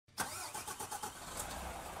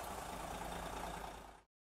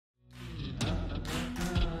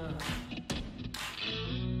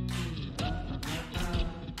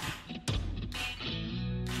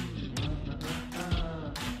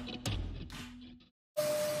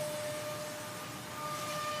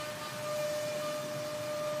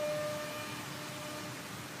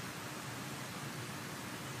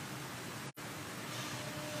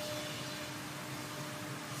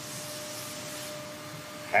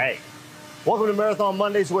Hey, welcome to Marathon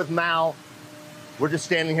Mondays with Mal. We're just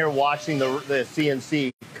standing here watching the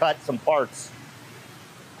CNC cut some parts.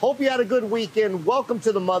 Hope you had a good weekend. Welcome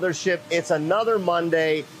to the mothership. It's another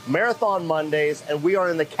Monday, Marathon Mondays, and we are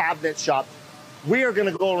in the cabinet shop. We are going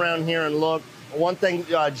to go around here and look. One thing,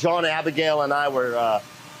 John, Abigail, and I were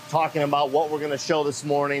talking about what we're going to show this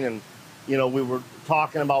morning, and we were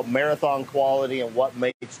talking about marathon quality and what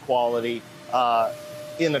makes quality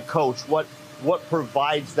in a coach. What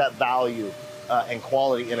provides that value and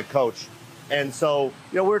quality in a coach. And so,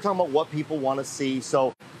 we were talking about what people want to see.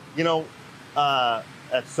 So,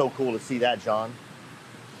 that's so cool to see that, John.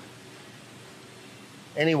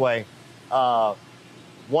 Anyway,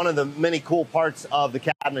 one of the many cool parts of the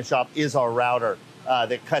cabinet shop is our router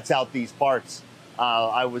that cuts out these parts.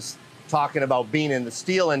 I was talking about being in the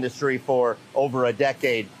steel industry for over a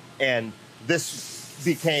decade, and this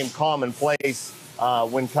became commonplace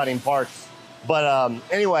when cutting parts. But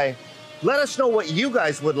anyway, let us know what you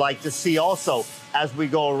guys would like to see also as we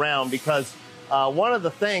go around, because one of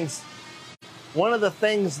the things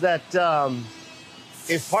that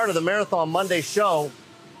is part of the Marathon Monday show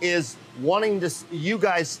is wanting to, you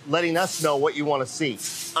guys letting us know what you want to see.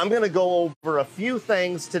 I'm going to go over a few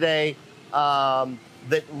things today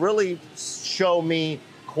that really show me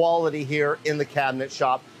quality here in the cabinet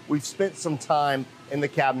shop. We've spent some time in the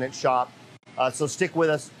cabinet shop, so stick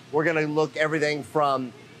with us. We're going to look everything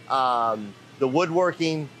from the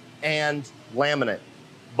woodworking and laminate,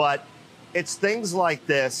 but it's things like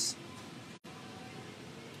this.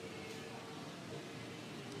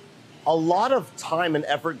 A lot of time and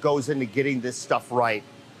effort goes into getting this stuff right.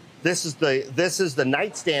 This is the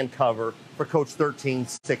nightstand cover for Coach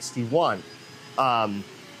 1361.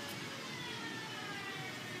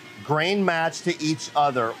 Grain match to each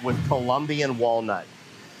other with Colombian walnut.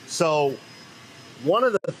 So one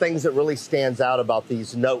of the things that really stands out about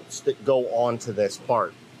these notes that go onto this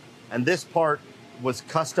part, and this part was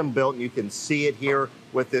custom built, and you can see it here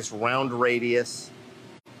with this round radius.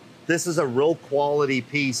 This is a real quality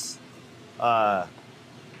piece. And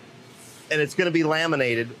it's going to be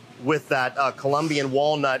laminated with that Colombian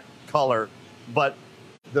walnut color. But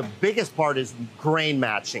the biggest part is grain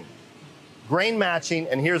matching. Grain matching,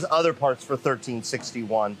 and here's other parts for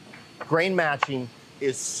 1361. Grain matching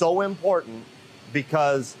is so important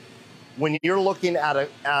because when you're looking at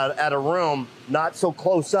a room, not so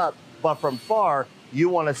close up, but from far, you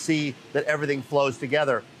want to see that everything flows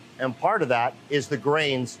together. And part of that is the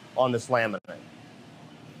grains on this laminate.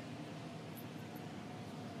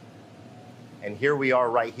 And here we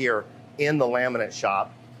are right here in the laminate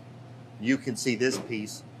shop. You can see this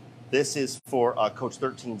piece. This is for Coach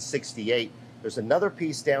 1368. There's another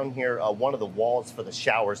piece down here, one of the walls for the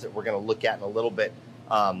showers that we're going to look at in a little bit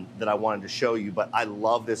that I wanted to show you. But I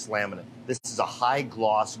love this laminate. This is a high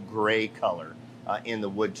gloss gray color in the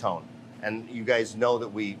wood tone. And you guys know that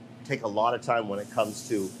we take a lot of time when it comes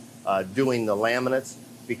to doing the laminates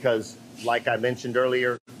because, like I mentioned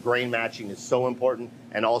earlier, grain matching is so important,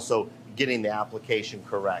 and also getting the application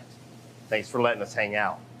correct. Thanks for letting us hang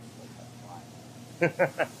out.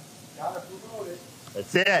 That's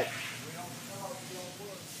it.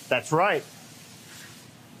 That's right.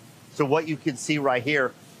 So what you can see right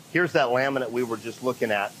here, here's that laminate we were just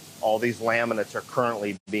looking at. All these laminates are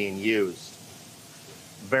currently being used.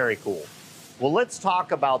 Very cool. Well, let's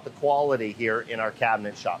talk about the quality here in our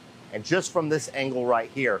cabinet shop. And just from this angle right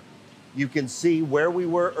here, you can see where we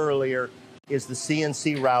were earlier is the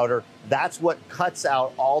CNC router. That's what cuts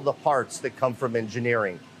out all the parts that come from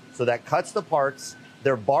engineering. So that cuts the parts,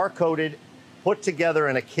 they're barcoded, put together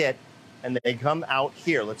in a kit, and they come out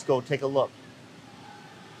here. Let's go take a look.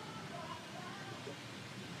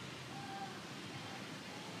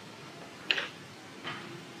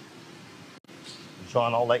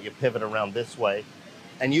 Sean, I'll let you pivot around this way.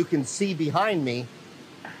 And you can see behind me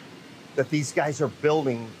that these guys are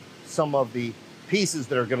building some of the pieces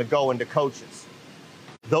that are going to go into coaches.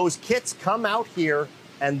 Those kits come out here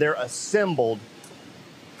and they're assembled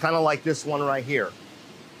kind of like this one right here.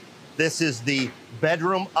 This is the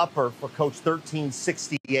bedroom upper for Coach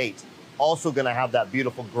 1368. Also going to have that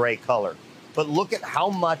beautiful gray color. But look at how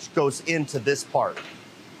much goes into this part.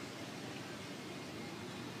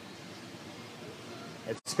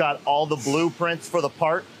 It's got all the blueprints for the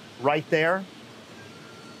part right there.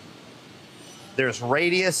 There's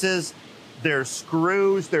radiuses, there's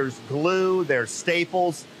screws, there's glue, there's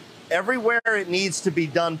staples. Everywhere it needs to be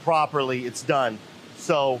done properly, it's done.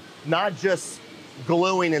 So not just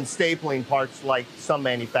gluing and stapling parts like some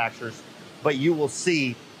manufacturers, but you will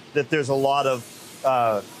see that there's a lot of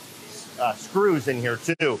screws in here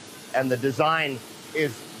too. And the design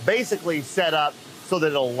is basically set up so that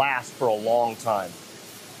it'll last for a long time.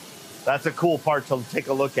 That's a cool part to take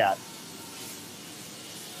a look at.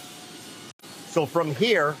 So from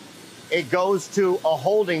here, it goes to a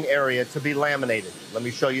holding area to be laminated. Let me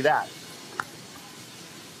show you that.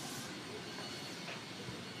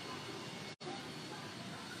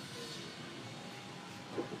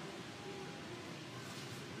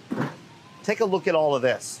 Take a look at all of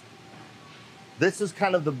this. This is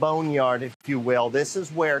kind of the boneyard, if you will. This is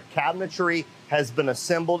where cabinetry has been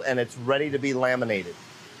assembled and it's ready to be laminated.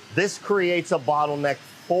 This creates a bottleneck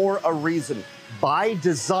for a reason. By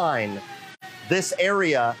design, this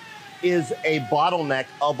area is a bottleneck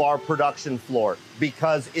of our production floor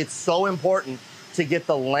because it's so important to get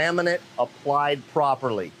the laminate applied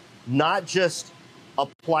properly. Not just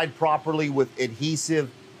applied properly with adhesive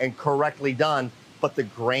and correctly done, but the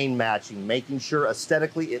grain matching, making sure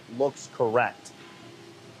aesthetically it looks correct.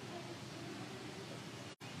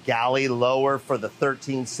 Galley lower for the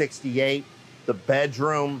 1368, the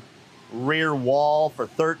bedroom rear wall for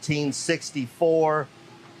 1364,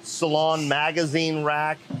 salon magazine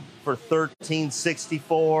rack for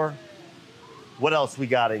 1364. What else we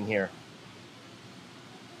got in here?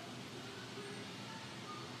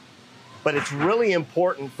 But it's really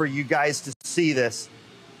important for you guys to see this,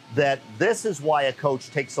 that this is why a coach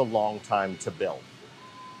takes a long time to build.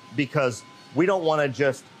 Because we don't want to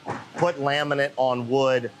just put laminate on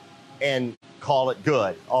wood and call it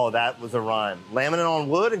good. Oh, that was a rhyme. Laminate on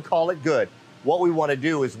wood and call it good. What we want to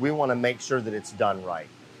do is we want to make sure that it's done right.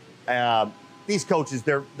 These coaches,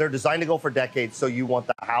 they're designed to go for decades, so you want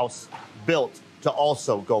the house built to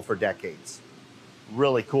also go for decades.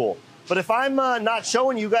 Really cool. But if I'm not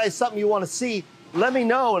showing you guys something you want to see, let me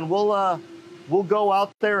know and we'll go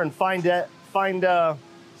out there and find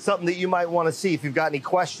something that you might want to see. If you've got any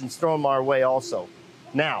questions, throw them our way also.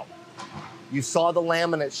 Now, you saw the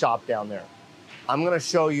laminate shop down there. I'm going to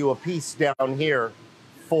show you a piece down here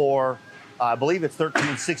for, I believe it's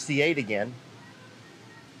 1368 again.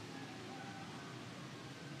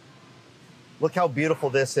 Look how beautiful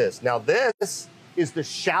this is. Now this is the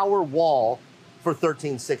shower wall for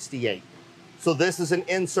 1368. So this is an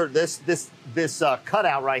insert. This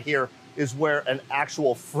cutout right here is where an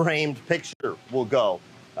actual framed picture will go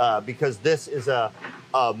because this is a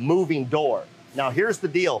moving door. Now here's the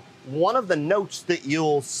deal. One of the notes that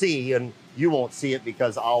you'll see, and you won't see it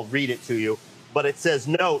because I'll read it to you, but it says,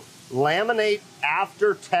 note, laminate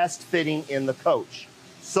after test fitting in the coach.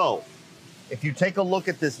 So if you take a look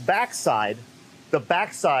at this backside, the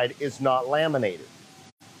backside is not laminated.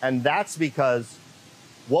 And that's because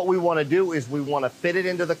what we want to do is we want to fit it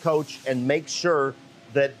into the coach and make sure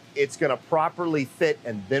that it's going to properly fit,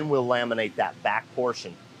 and then we'll laminate that back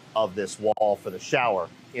portion of this wall for the shower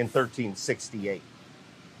in 1368.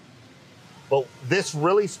 But this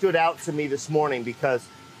really stood out to me this morning because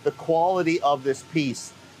the quality of this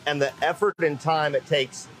piece and the effort and time it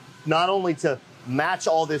takes not only to match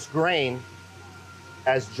all this grain,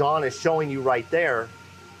 as John is showing you right there,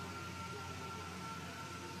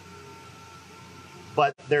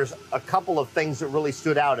 but there's a couple of things that really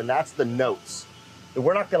stood out, and that's the notes.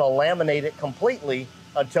 We're not going to laminate it completely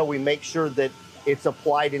until we make sure that it's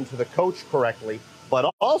applied into the coach correctly.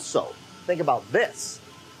 But also, think about this.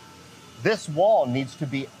 This wall needs to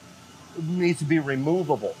be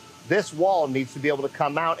removable. This wall needs to be able to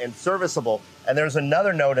come out and serviceable. And there's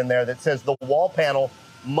another note in there that says the wall panel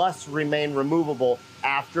must remain removable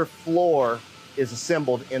after floor is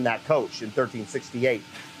assembled in that coach in 1368.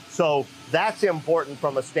 So that's important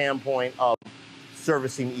from a standpoint of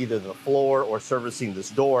servicing either the floor or servicing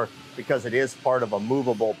this door, because it is part of a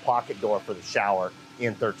movable pocket door for the shower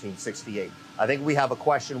in 1368. I think we have a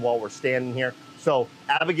question while we're standing here. So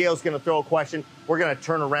Abigail's going to throw a question. We're going to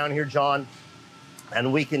turn around here, John,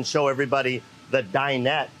 and we can show everybody the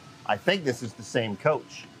dinette. I think this is the same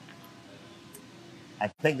coach. I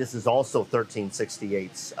think this is also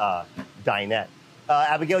 1368's dinette.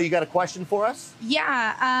 Abigail, you got a question for us?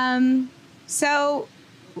 Yeah. So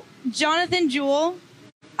Jonathan Jewell,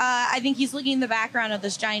 I think he's looking in the background of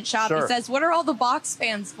this giant shop. Sure. He says, what are all the box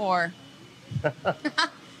fans for?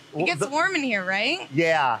 It gets warm in here, right?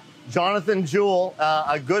 Yeah. Jonathan Jewell,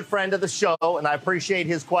 a good friend of the show, and I appreciate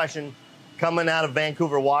his question, coming out of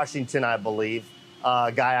Vancouver, Washington, I believe,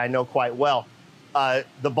 a guy I know quite well.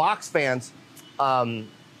 The box fans,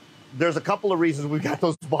 there's a couple of reasons we've got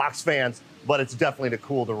those box fans, but it's definitely to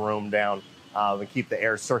cool the room down and keep the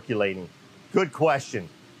air circulating. Good question.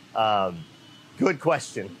 Good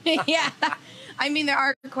question. Yeah. I mean, there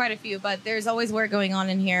are quite a few, but there's always work going on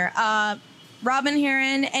in here. Robin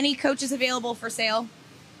Heron, any coaches available for sale?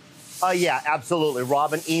 Yeah, absolutely.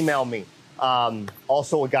 Robin, email me.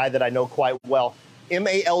 Also a guy that I know quite well.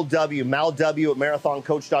 MALW, malw at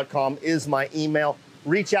marathoncoach.com is my email.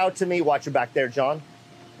 Reach out to me. Watch it back there, John.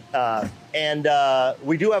 And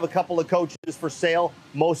we do have a couple of coaches for sale,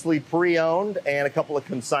 mostly pre-owned, and a couple of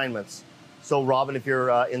consignments. So, Robin, if you're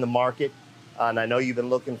in the market, and I know you've been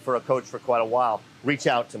looking for a coach for quite a while, reach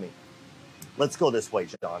out to me. Let's go this way,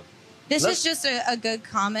 John. This is just a good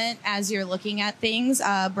comment as you're looking at things.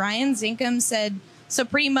 Brian Zinkum said, so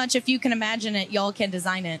pretty much if you can imagine it, y'all can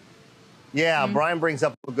design it. Yeah, Brian brings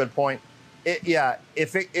up a good point.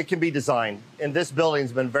 If it can be designed. And this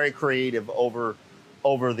building's been very creative over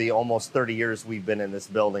the almost 30 years we've been in this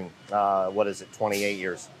building. 28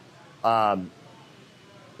 years. A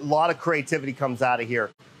lot of creativity comes out of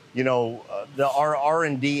here. You know, our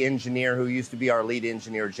R&D engineer, who used to be our lead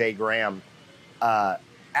engineer, Jay Graham,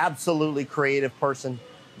 absolutely creative person,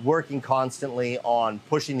 working constantly on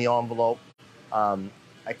pushing the envelope.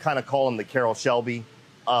 I kind of call him the Carroll Shelby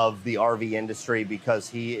of the RV industry, because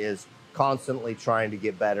he is constantly trying to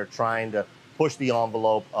get better, trying to push the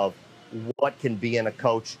envelope of what can be in a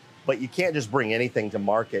coach. But you can't just bring anything to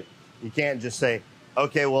market. You can't just say,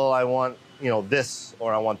 okay, well, I want, this,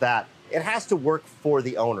 or I want that. It has to work for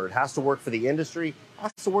the owner. It has to work for the industry. It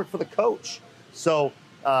has to work for the coach. So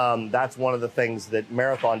that's one of the things that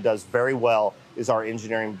Marathon does very well, is our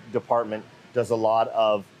engineering department does a lot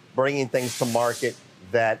of bringing things to market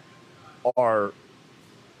that are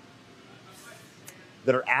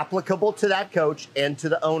applicable to that coach and to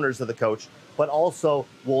the owners of the coach, but also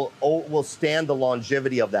will stand the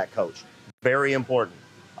longevity of that coach. Very important.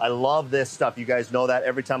 I love this stuff. You guys know that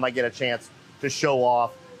every time I get a chance to show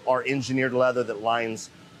off our engineered leather that lines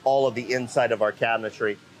all of the inside of our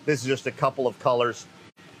cabinetry. This is just a couple of colors.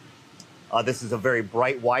 This is a very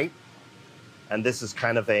bright white, and this is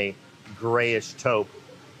kind of a grayish taupe.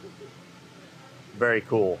 Very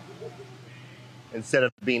cool. Instead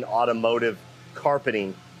of being automotive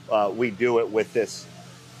carpeting, we do it with this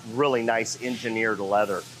really nice engineered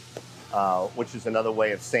leather, which is another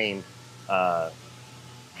way of saying half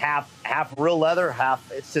real leather,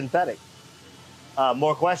 half it's synthetic.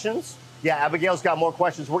 More questions? Yeah, Abigail's got more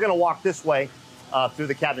questions. We're going to walk this way through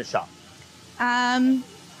the cabinet shop.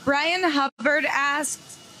 Brian Hubbard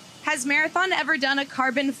asked, has Marathon ever done a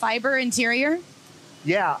carbon fiber interior?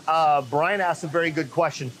 Yeah, Brian asked a very good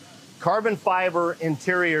question. Carbon fiber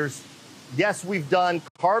interiors, yes, we've done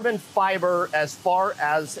carbon fiber as far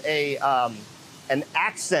as an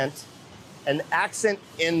accent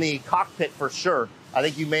in the cockpit for sure. I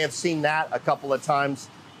think you may have seen that a couple of times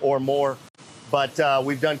or more. But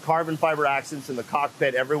we've done carbon fiber accents in the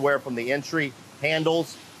cockpit everywhere, from the entry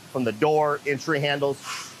handles, from the door entry handles,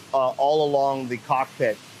 all along the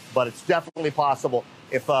cockpit. But it's definitely possible.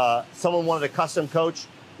 If someone wanted a custom coach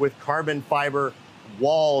with carbon fiber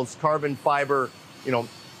walls, carbon fiber,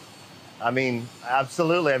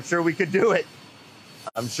 absolutely. I'm sure we could do it.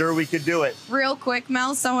 Real quick,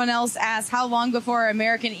 Mel, someone else asked, how long before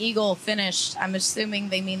American Eagle finished? I'm assuming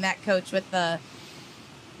they mean that coach with the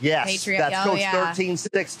Patriot. That's coach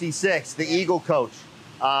 1366, the Eagle coach.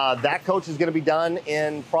 That coach is going to be done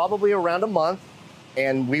in probably around a month,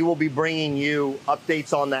 and we will be bringing you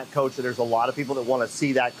updates on that coach. There's a lot of people that want to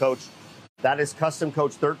see that coach. That is custom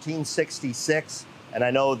coach 1366, and I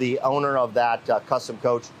know the owner of that custom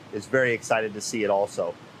coach is very excited to see it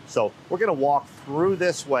also. So we're going to walk through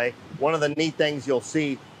this way. One of the neat things you'll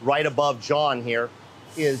see right above John here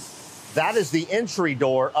is that is the entry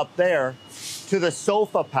door up there to the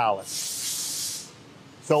sofa palace.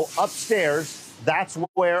 So upstairs, that's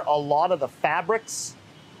where a lot of the fabrics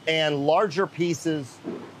and larger pieces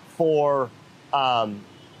for our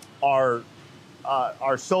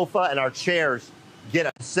sofa and our chairs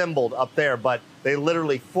get assembled up there, but they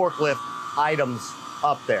literally forklift items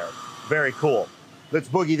up there. Very cool. Let's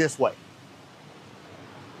boogie this way.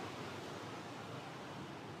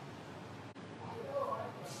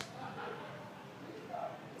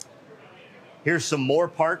 Here's some more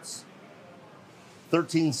parts.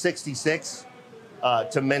 1366,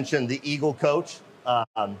 to mention the Eagle coach.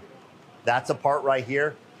 That's a part right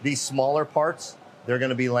here. These smaller parts, they're going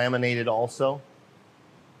to be laminated also.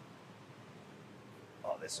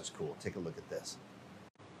 Oh, this is cool. Take a look at this.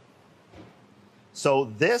 So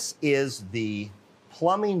this is the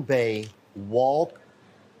plumbing bay wall,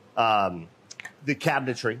 the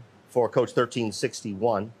cabinetry for Coach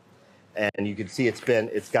 1361. And you can see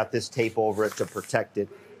it's got this tape over it to protect it.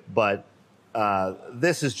 But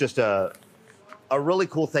this is just a really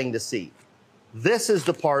cool thing to see. This is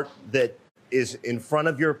the part that is in front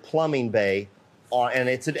of your plumbing bay, and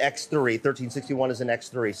it's an X3. 1361 is an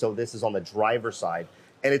X3, so this is on the driver's side.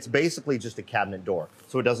 And it's basically just a cabinet door.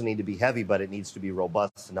 So it doesn't need to be heavy, but it needs to be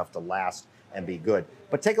robust enough to last and be good.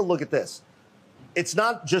 But take a look at this. It's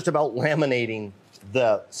not just about laminating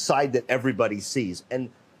the side that everybody sees. And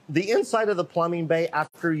the inside of the plumbing bay,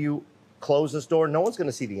 after you close this door, no one's going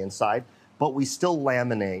to see the inside, but we still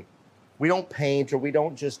laminate. We don't paint, or we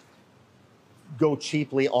don't just go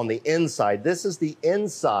cheaply on the inside. This is the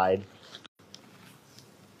inside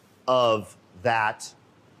of that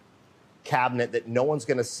cabinet that no one's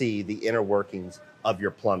going to see the inner workings of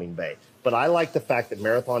your plumbing bay. But I like the fact that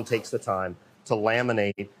Marathon takes the time to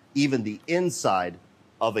laminate even the inside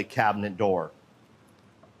of a cabinet door,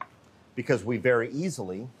 because we very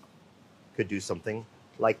easily could do something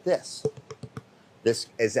like this. This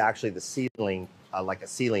is actually the ceiling, like a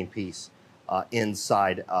ceiling piece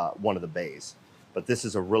inside one of the bays. But this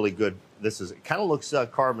is a really good, it kind of looks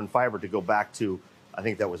carbon fiber, to go back to, I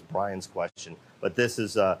think that was Brian's question. But this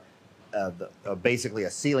is basically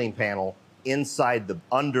a ceiling panel inside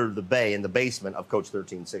under the bay in the basement of Coach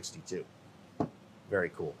 1362. Very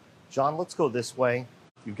cool. John, let's go this way.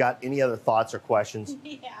 You've got any other thoughts or questions?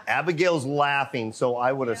 Yeah. Abigail's laughing, so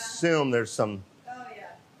I would assume there's some. Oh, yeah.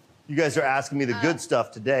 You guys are asking me the good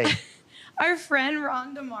stuff today. Our friend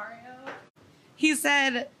Ron DeMario, he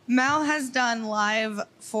said, Mal has done live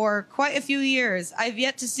for quite a few years. I've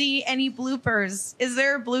yet to see any bloopers. Is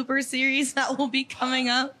there a blooper series that will be coming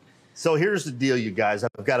up? So here's the deal, you guys.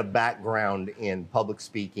 I've got a background in public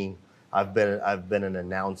speaking. I've been an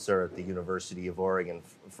announcer at the University of Oregon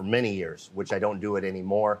for many years, which I don't do it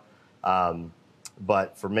anymore.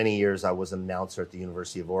 But for many years, I was an announcer at the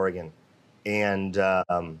University of Oregon. And,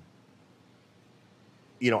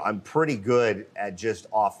 you know, I'm pretty good at just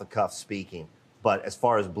off-the-cuff speaking. But as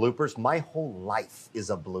far as bloopers, my whole life is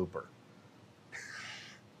a blooper.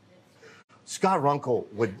 Scott Runkle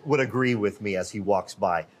would agree with me as he walks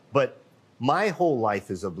by. But my whole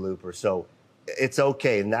life is a blooper, so it's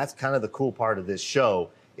okay. And that's kind of the cool part of this show,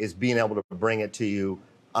 is being able to bring it to you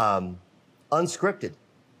unscripted.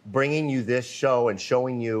 Bringing you this show and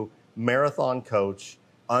showing you Marathon Coach,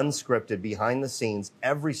 unscripted, behind the scenes,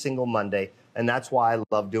 every single Monday. And that's why I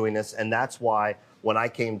love doing this. And that's why when I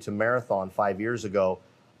came to Marathon 5 years ago,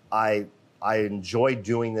 I enjoyed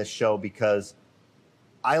doing this show, because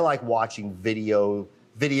I like watching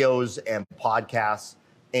videos and podcasts.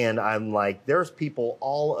 And I'm like, there's people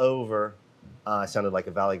all over. I sounded like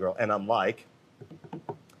a Valley girl. And I'm like,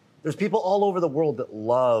 there's people all over the world that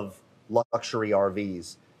love luxury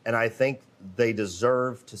RVs. And I think they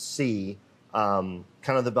deserve to see kind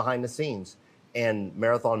of the behind the scenes. And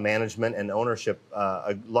Marathon management and ownership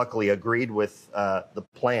luckily agreed with the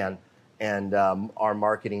plan. And our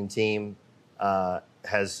marketing team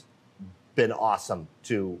has been awesome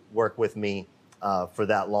to work with me for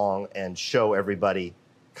that long and show everybody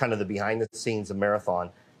kind of the behind the scenes of Marathon.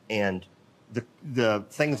 And the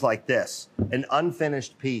things like this, an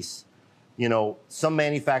unfinished piece, you know, some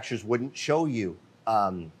manufacturers wouldn't show you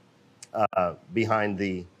behind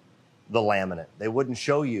the laminate. They wouldn't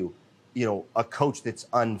show you, you know, a coach that's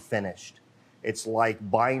unfinished. It's like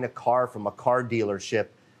buying a car from a car dealership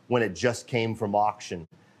when it just came from auction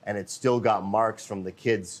and it's still got marks from the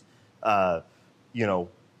kids, you know,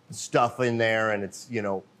 stuff in there, and it's, you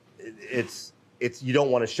know, it's you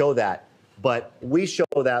don't want to show that. But we show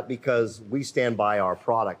that because we stand by our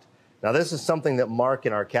product. Now, this is something that Mark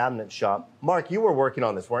in our cabinet shop. Mark, you were working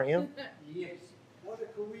on this, weren't you? Yes. What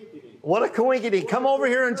a coinkydink. What a coinkydink. Come over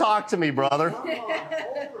here and talk to me, brother. Come on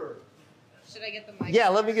over. Should I get the mic? Yeah,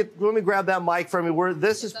 let me grab that mic from you.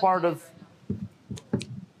 This is part of.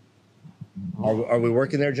 Are we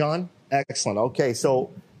working there, John? Excellent. Okay, so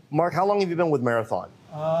Mark, how long have you been with Marathon?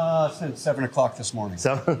 Since 7 o'clock this morning.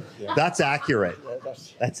 So that's accurate.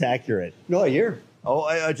 That's accurate. No, a year.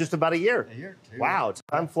 Oh, just about a year. A year. Too. Wow,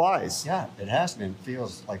 time flies. Yeah, it has been.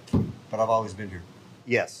 Feels like, but I've always been here.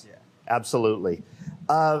 Yes, Yeah. absolutely.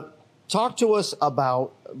 Talk to us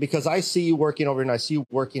about, because I see you working over here and I see you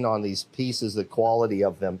working on these pieces, the quality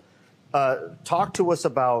of them. Talk to us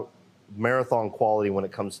about Marathon quality when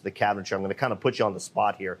it comes to the cabinetry. I'm going to kind of put you on the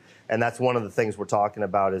spot here. And that's one of the things we're talking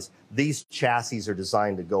about, is these chassis are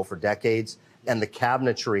designed to go for decades, and the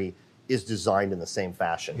cabinetry is designed in the same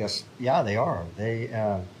fashion. Yes. Yeah, they are. They.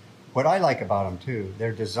 What I like about them too,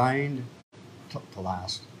 they're designed to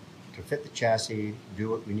last, to fit the chassis, do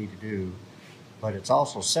what we need to do, but it's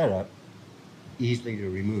also set up easily to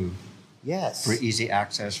remove. Yes. For easy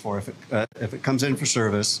access. For if it comes in for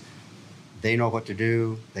service, they know what to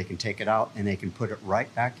do. They can take it out and they can put it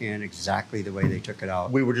right back in exactly the way they took it out.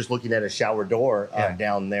 We were just looking at a shower door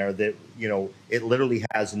down there that, you know, it literally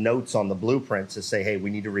has notes on the blueprints to say, hey, we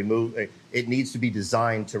need to remove, it needs to be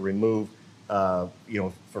designed to remove, you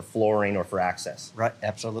know, for flooring or for access. Right,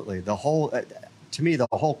 absolutely. The whole, to me, the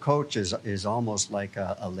whole coach is almost like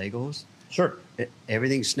a Legos. Sure.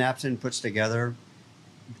 Everything snaps in, puts together,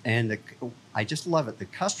 and I just love it. The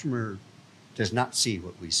customer does not see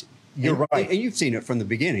what we see. You're right. And you've seen it from the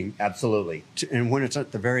beginning. Absolutely. And when it's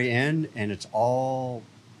at the very end and it's all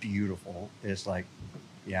beautiful, it's like,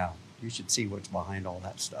 yeah, you should see what's behind all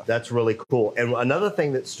that stuff. That's really cool. And another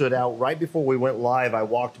thing that stood out right before we went live, I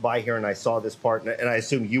walked by here and I saw this part, and I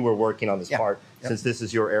assume you were working on this part since this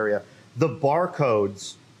is your area. The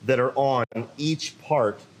barcodes that are on each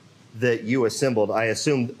part that you assembled, I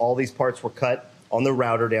assume all these parts were cut on the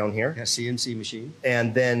router down here. Yeah, CNC machine.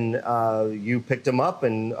 And then you picked them up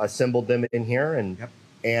and assembled them in here.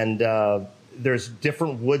 And there's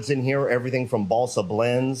different woods in here, everything from balsa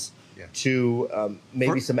blends to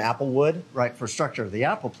maybe some apple wood. Right, for structure. The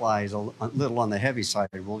apple ply is a little on the heavy side.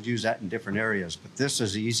 We'll use that in different areas. But this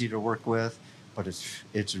is easy to work with, but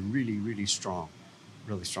it's really, really strong.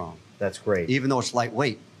 Really strong. That's great. Even though it's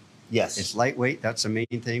lightweight. Yes. It's lightweight. That's the main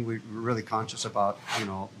thing. We're really conscious about,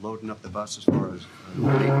 loading up the bus as far as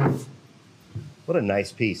weight. What a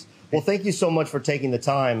nice piece. Well, thank you so much for taking the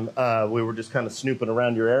time. We were just kind of snooping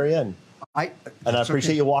around your area, and I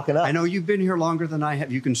appreciate you walking up. I know you've been here longer than I have.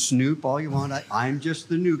 You can snoop all you want. I'm just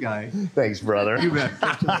the new guy. Thanks, brother. You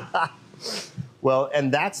bet. Well,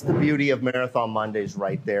 and that's the beauty of Marathon Mondays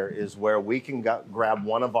right there, is where we can grab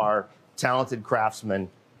one of our talented craftsmen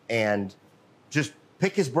and just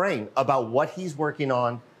pick his brain about what he's working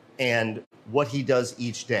on and what he does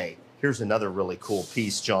each day. Here's another really cool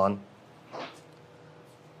piece, John.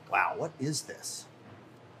 Wow, what is this?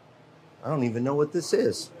 I don't even know what this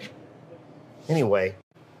is. Anyway,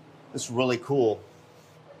 this is really cool.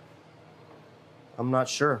 I'm not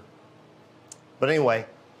sure. But anyway,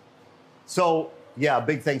 so yeah,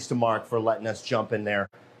 big thanks to Mark for letting us jump in there.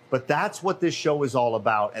 But that's what this show is all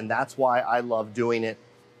about, and that's why I love doing it,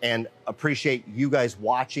 and appreciate you guys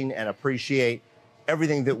watching, and appreciate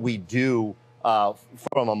everything that we do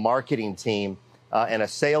from a marketing team and a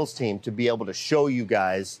sales team to be able to show you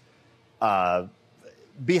guys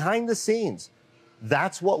behind the scenes.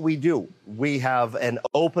 That's what we do. We have an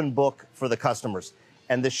open book for the customers.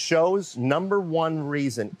 And the show's number one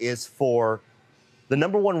reason for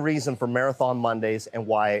Marathon Mondays, and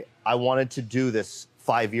why I wanted to do this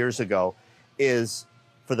 5 years ago, is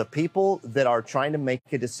for the people that are trying to make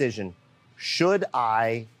a decision. Should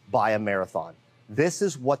I buy a Marathon? This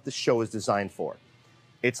is what the show is designed for.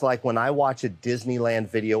 It's like when I watch a Disneyland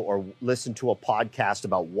video or listen to a podcast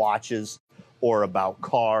about watches or about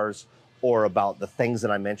cars or about the things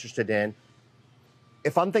that I'm interested in.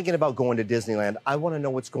 If I'm thinking about going to Disneyland, I want to know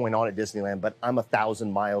what's going on at Disneyland, but I'm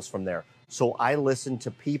 1,000 miles from there. So I listen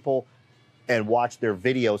to people and watch their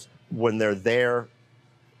videos when they're there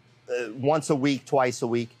once a week, twice a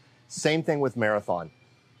week. Same thing with Marathon.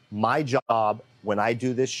 My job when I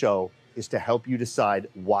do this show is to help you decide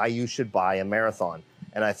why you should buy a Marathon.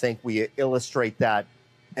 And I think we illustrate that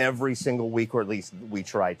every single week, or at least we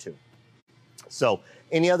try to. So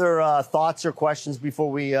any other thoughts or questions before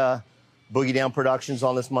we Boogie Down Productions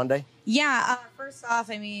on this Monday? Yeah, first off,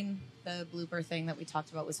 I mean, the blooper thing that we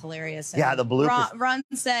talked about was hilarious. And yeah, the blooper. Ron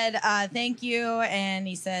said, thank you. And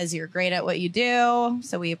he says, you're great at what you do.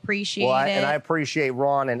 So we appreciate it. And I appreciate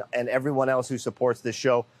Ron and everyone else who supports this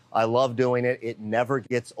show. I love doing it. It never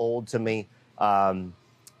gets old to me.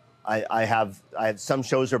 I have some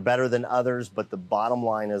shows are better than others, but the bottom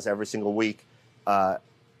line is every single week,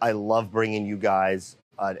 I love bringing you guys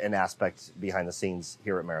an aspect behind the scenes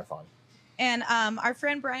here at Marathon. And our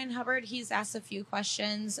friend Brian Hubbard, he's asked a few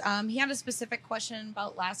questions. He had a specific question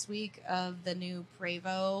about last week of the new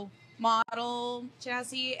Prevost model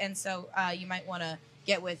chassis. And so you might want to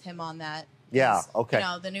get with him on that. Yeah, okay. You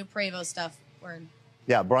know, the new Prevost stuff.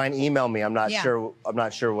 Yeah, Brian emailed me. I'm not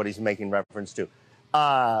sure what he's making reference to.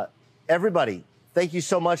 Everybody, thank you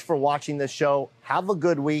so much for watching this show. Have a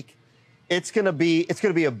good week. It's gonna be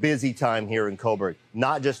a busy time here in Coburg.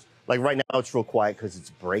 Not just like right now, it's real quiet because it's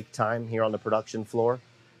break time here on the production floor.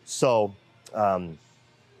 So, but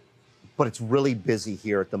it's really busy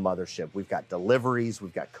here at the mothership. We've got deliveries,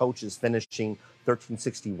 we've got coaches finishing.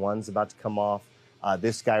 1361's about to come off.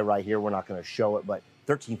 This guy right here, we're not going to show it, but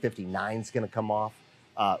 1359's going to come off.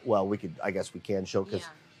 Well, I guess we can show because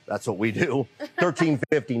that's what we do.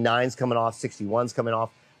 1359's coming off, 61's coming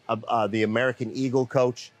off. The American Eagle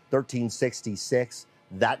coach, 1366.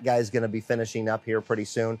 That guy's going to be finishing up here pretty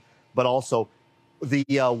soon. But also,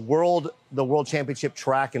 the World Championship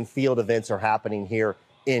track and field events are happening here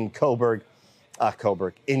in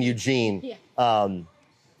in Eugene,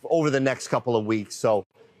 over the next couple of weeks. So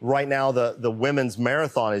right now, the women's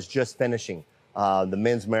marathon is just finishing. The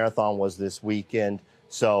men's marathon was this weekend.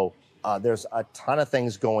 So There's a ton of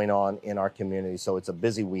things going on in our community, so it's a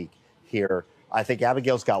busy week here. I think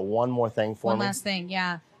Abigail's got one more thing for me. One last thing,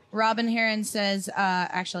 yeah. Robin Heron says,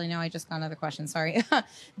 actually, no, I just got another question. Sorry.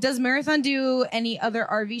 Does Marathon do any other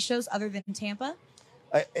RV shows other than Tampa?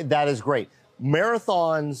 That is great.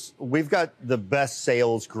 Marathons, we've got the best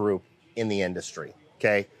sales group in the industry,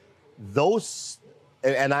 okay?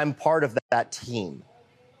 And I'm part of that team.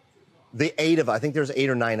 I think there's 8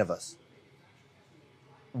 or 9 of us.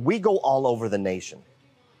 We go all over the nation.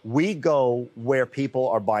 We go where people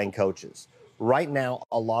are buying coaches. Right now,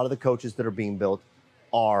 a lot of the coaches that are being built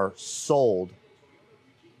are sold,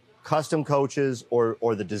 custom coaches or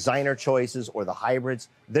the designer choices or the hybrids.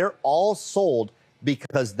 They're all sold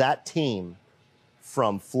because that team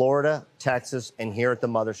from Florida, Texas, and here at the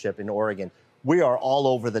mothership in Oregon, we are all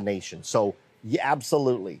over the nation. So yeah,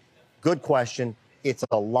 absolutely. Good question. It's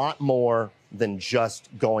a lot more than just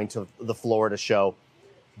going to the Florida show.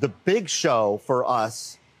 The big show for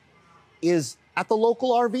us is at the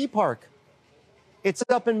local RV park. It's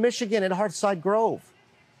up in Michigan at Hearthside Grove.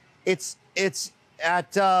 It's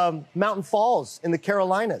at Mountain Falls in the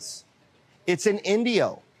Carolinas. It's in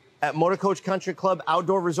Indio at Motor Coach Country Club,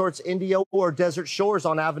 Outdoor Resorts Indio, or Desert Shores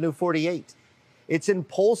on Avenue 48. It's in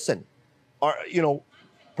Polson,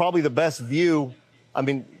 probably the best view. I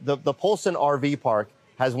mean, the Polson RV Park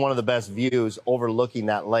has one of the best views overlooking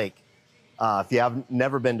that lake. If you have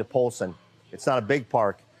never been to Polson, it's not a big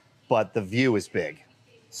park, but the view is big.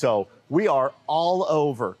 So we are all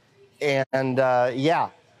over. And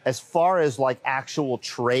as far as like actual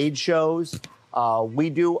trade shows, we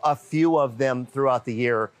do a few of them throughout the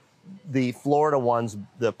year. The Florida ones,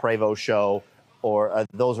 the Prevost show, or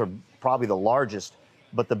those are probably the largest.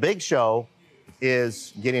 But the big show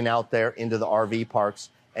is getting out there into the RV parks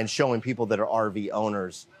and showing people that are RV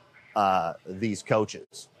owners these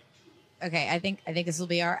coaches. Okay, I think this will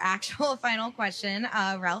be our actual final question.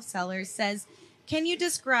 Ralph Sellers says, can you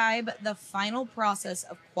describe the final process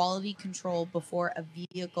of quality control before a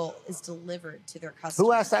vehicle is delivered to their customer?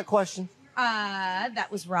 Who asked that question? That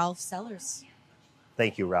was Ralph Sellers.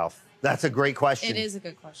 Thank you, Ralph. That's a great question. It is a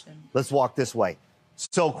good question. Let's walk this way.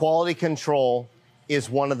 So quality control is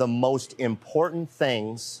one of the most important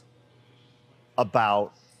things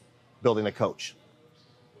about building a coach.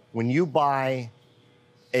 When you buy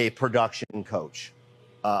a production coach,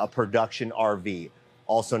 a production RV,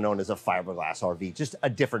 also known as a fiberglass RV, just a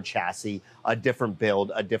different chassis, a different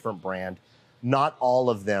build, a different brand. Not all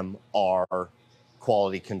of them are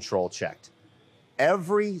quality control checked.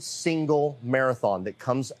 Every single Marathon that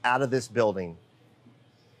comes out of this building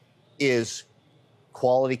is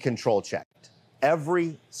quality control checked.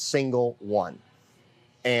 Every single one.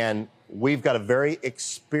 And we've got a very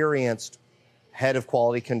experienced head of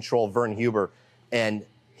quality control, Vern Huber, and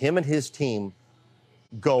him and his team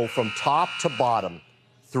go from top to bottom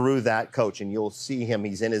through that coach. And you'll see him,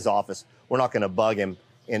 he's in his office. We're not going to bug him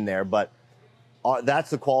in there, but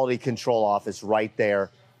that's the quality control office right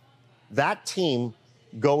there. That team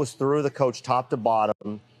goes through the coach top to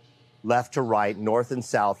bottom, left to right, north and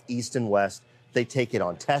south, east and west. They take it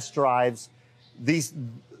on test drives. These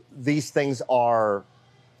things are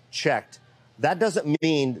checked. That doesn't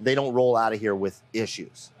mean they don't roll out of here with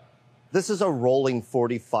issues. This is a rolling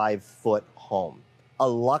 45-foot home, a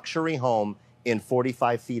luxury home in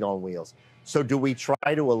 45 feet on wheels. So do we try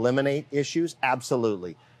to eliminate issues?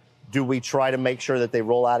 Absolutely. Do we try to make sure that they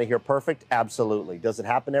roll out of here perfect? Absolutely. Does it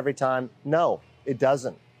happen every time? No, it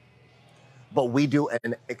doesn't. But we do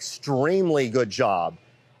an extremely good job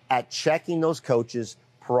at checking those coaches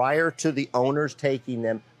prior to the owners taking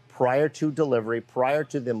them, prior to delivery, prior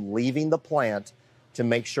to them leaving the plant, to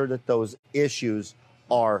make sure that those issues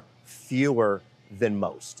are fewer than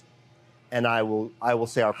most. And I will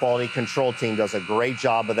say our quality control team does a great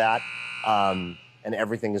job of that, and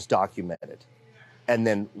everything is documented. And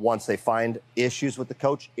then once they find issues with the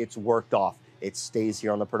coach, it's worked off. It stays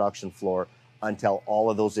here on the production floor until all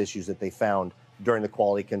of those issues that they found during the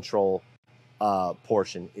quality control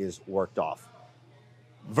portion is worked off.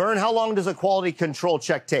 Vern, how long does a quality control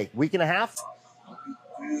check take? Week and a half?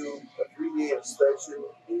 We do a 3-day inspection,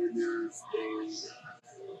 and there's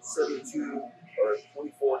a 72 or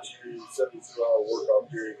 24 to 72 hour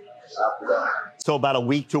workout period after that. So about a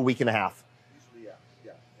week to a week and a half. Usually,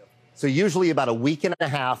 yeah. So usually about a week and a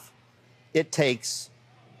half it takes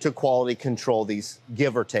to quality control these,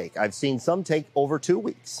 give or take. I've seen some take over 2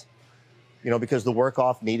 weeks, because the work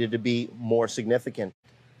off needed to be more significant.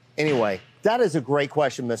 Anyway, that is a great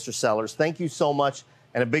question, Mr. Sellers. Thank you so much.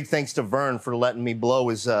 And a big thanks to Vern for letting me blow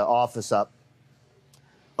his office up.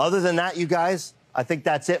 Other than that, you guys, I think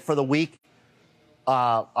that's it for the week.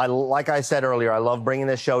 like I said earlier, I love bringing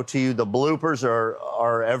this show to you. The bloopers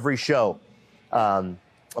are every show.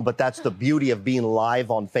 But that's the beauty of being live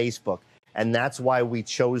on Facebook. And that's why we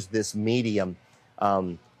chose this medium.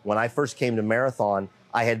 When I first came to Marathon,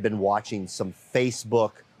 I had been watching some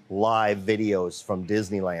Facebook live videos from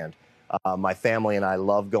Disneyland. My family and I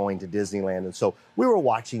love going to Disneyland. And so we were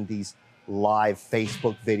watching these live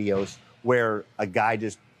Facebook videos where a guy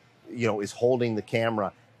just, is holding the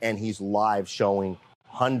camera and he's live showing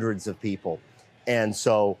hundreds of people. And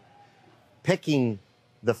so picking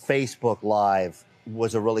the Facebook Live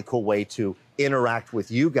was a really cool way to interact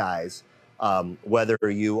with you guys, whether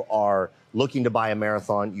you are looking to buy a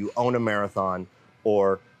Marathon, you own a Marathon,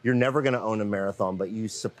 or you're never going to own a Marathon, but you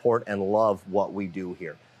support and love what we do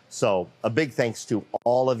here. So a big thanks to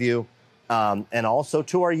all of you, and also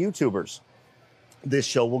to our YouTubers. This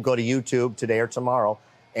show will go to YouTube today or tomorrow,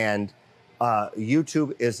 and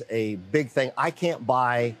YouTube is a big thing. I can't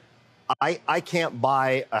buy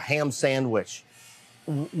a ham sandwich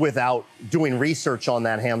without doing research on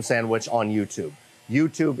that ham sandwich on YouTube.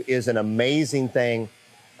 YouTube is an amazing thing,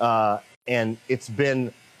 and it's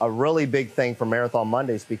been a really big thing for Marathon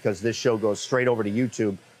Mondays because this show goes straight over to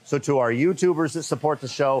YouTube. So to our YouTubers that support the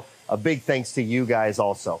show, a big thanks to you guys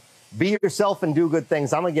also. Be yourself and do good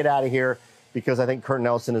things. I'm going to get out of here because I think Kurt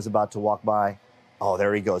Nelson is about to walk by. Oh,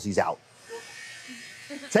 there he goes. He's out.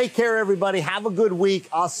 Take care, everybody. Have a good week.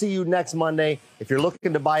 I'll see you next Monday. If you're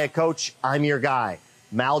looking to buy a coach, I'm your guy.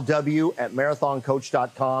 MalW at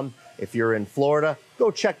marathoncoach.com. If you're in Florida, go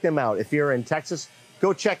check them out. If you're in Texas,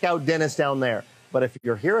 go check out Dennis down there. But if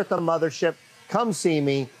you're here at the mothership, come see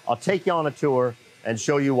me. I'll take you on a tour and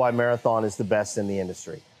show you why Marathon is the best in the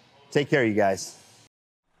industry. Take care, you guys.